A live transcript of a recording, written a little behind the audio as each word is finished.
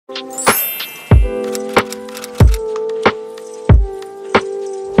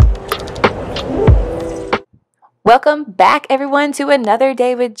Welcome back, everyone, to another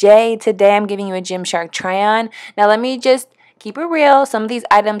day with Jay. Today I'm giving you a Gymshark try-on. Now let me just keep it real. Some of these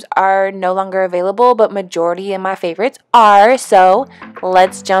items are no longer available, but majority of my favorites are. So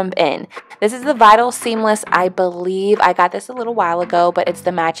let's jump in. This is the Vital Seamless. I believe I got this a little while ago, but it's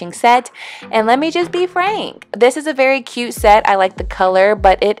the matching set. And let me just be frank. This is a very cute set. I like the color,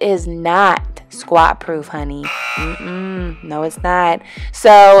 but it is not squat proof, honey. No, it's not.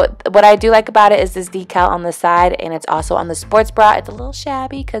 So what I do like about it is this decal on the side, and it's also on the sports bra. It's a little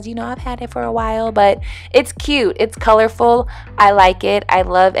shabby because, you know, I've had it for a while, but it's cute. It's colorful. I like it. I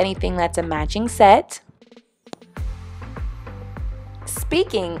love anything that's a matching set.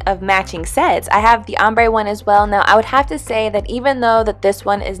 Speaking of matching sets, I have the ombre one as well. Now, I would have to say that even though that this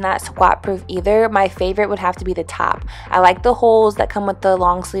one is not squat proof either, my favorite would have to be the top. I like the holes that come with the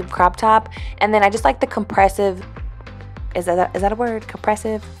long sleeve crop top, and then I just like the compressive, is that a word?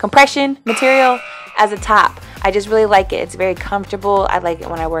 Compression material as a top. I just really like it. It's very comfortable. I like it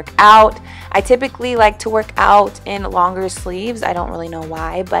when I work out. I typically like to work out in longer sleeves. I don't really know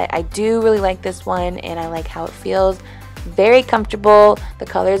why, but I do really like this one, and I like how it feels. Very comfortable. The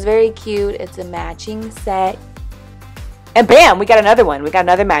color is very cute. It's a matching set. And bam, we got another one. We got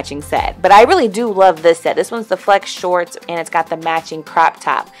another matching set. But I really do love this set. This one's the flex shorts, and it's got the matching crop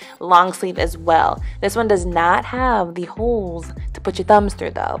top, long sleeve as well. This one does not have the holes to put your thumbs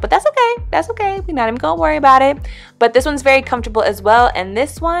through though, but that's okay. That's okay. We're not even gonna worry about it. But this one's very comfortable as well. And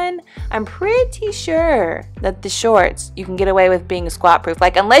this one, I'm pretty sure that the shorts, you can get away with being squat proof.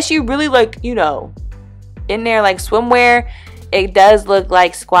 Like, unless you really like, you know, in there like swimwear, it does look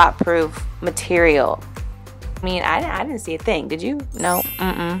like squat proof material. I mean, I didn't see a thing. Did you? No.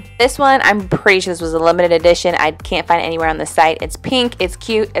 This one, I'm pretty sure this was a limited edition. I can't find it anywhere on the site. It's pink. It's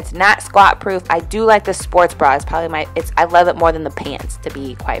cute. It's not squat proof. I do like the sports bra. It's probably I love it more than the pants, to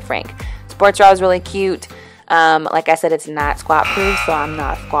be quite frank. Sports bra is really cute. Like I said, it's not squat proof, so I'm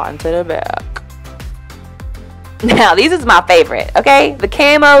not squatting to the back. Now, these is my favorite, okay? The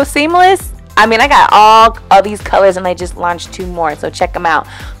camo seamless. I mean, I got all of these colors, and they just launched 2 more, so check them out.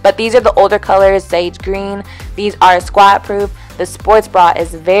 But these are the older colors, sage green. These are squat proof. The sports bra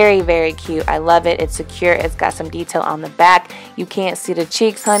is very, very cute. I love it. It's secure. It's got some detail on the back. You can't see the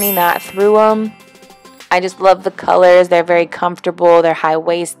cheeks, honey, not through them. I just love the colors. They're very comfortable. They're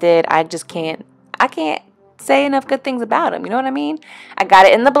high-waisted. I can't say enough good things about them. You know what I mean? I got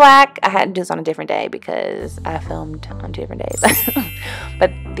it in the black. I had to do this on a different day because I filmed on 2 different days.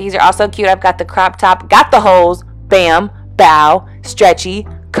 But these are also cute. I've got the crop top, got the holes, bam, bow, stretchy,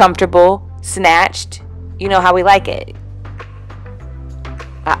 comfortable, snatched. You know how we like it.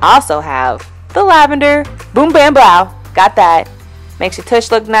 I also have the lavender, boom, bam, bow. Got that. Makes your tush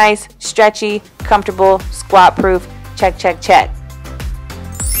look nice, stretchy, comfortable, squat proof. Check, check, check.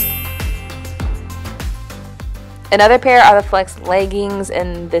 Another pair are the flex leggings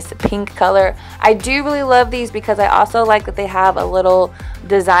in this pink color. I do really love these because I also like that they have a little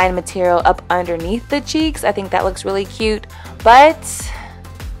design material up underneath the cheeks. I think that looks really cute. But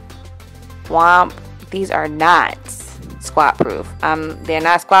womp, these are not squat proof. They're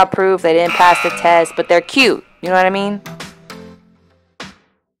not squat proof. They didn't pass the test, but they're cute. You know what I mean?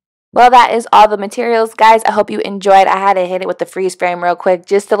 Well, that is all the materials, guys. I hope you enjoyed. I had to hit it with the freeze frame real quick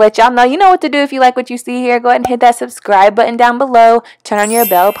just to let y'all know. You know what to do if you like what you see here. Go ahead and hit that subscribe button down below. Turn on your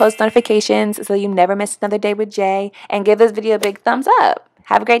bell, post notifications so you never miss another day with Jay. And give this video a big thumbs up.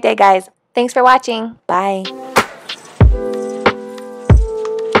 Have a great day, guys. Thanks for watching. Bye.